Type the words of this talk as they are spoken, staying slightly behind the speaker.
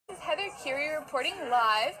SirWilfrid here reporting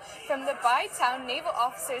live from the Bytown Naval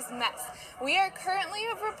Officers Mess. We are currently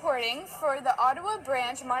reporting for the Ottawa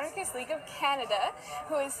Branch Monarchist League of Canada,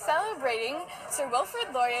 who is celebrating Sir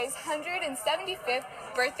Wilfrid Laurier's 175th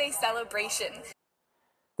birthday celebration.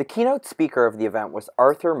 The keynote speaker of the event was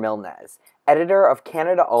Arthur Milnes, editor of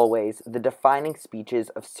Canada Always, The Defining Speeches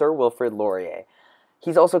of Sir Wilfrid Laurier.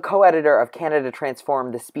 He's also co-editor of Canada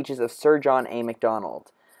Transformed, The Speeches of Sir John A.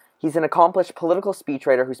 Macdonald. He's an accomplished political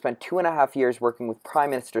speechwriter who spent 2.5 years working with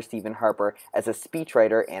Prime Minister Stephen Harper as a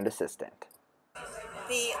speechwriter and assistant.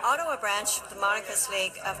 The Ottawa branch of the Monarchist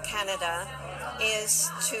League of Canada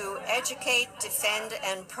is to educate, defend,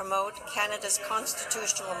 and promote Canada's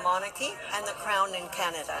constitutional monarchy and the Crown in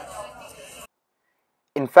Canada.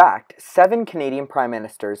 In fact, 7 Canadian Prime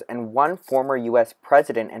Ministers and 1 former U.S.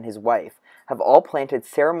 President and his wife have all planted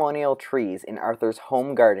ceremonial trees in Arthur's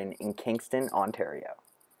home garden in Kingston, Ontario.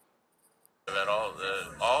 That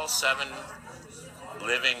all 7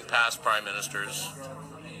 living past Prime Ministers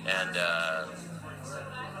and the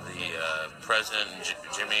President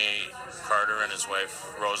Jimmy Carter and his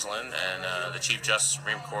wife Rosalind and the Chief Justice of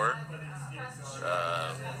the Supreme Court,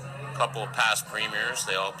 a couple of past premiers,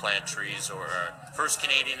 they all plant trees. Or first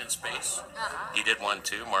Canadian in space, he did one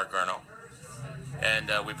too, Mark Garneau.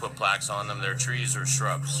 And we put plaques on them. They're trees or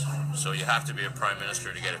shrubs, so you have to be a Prime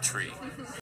Minister to get a tree.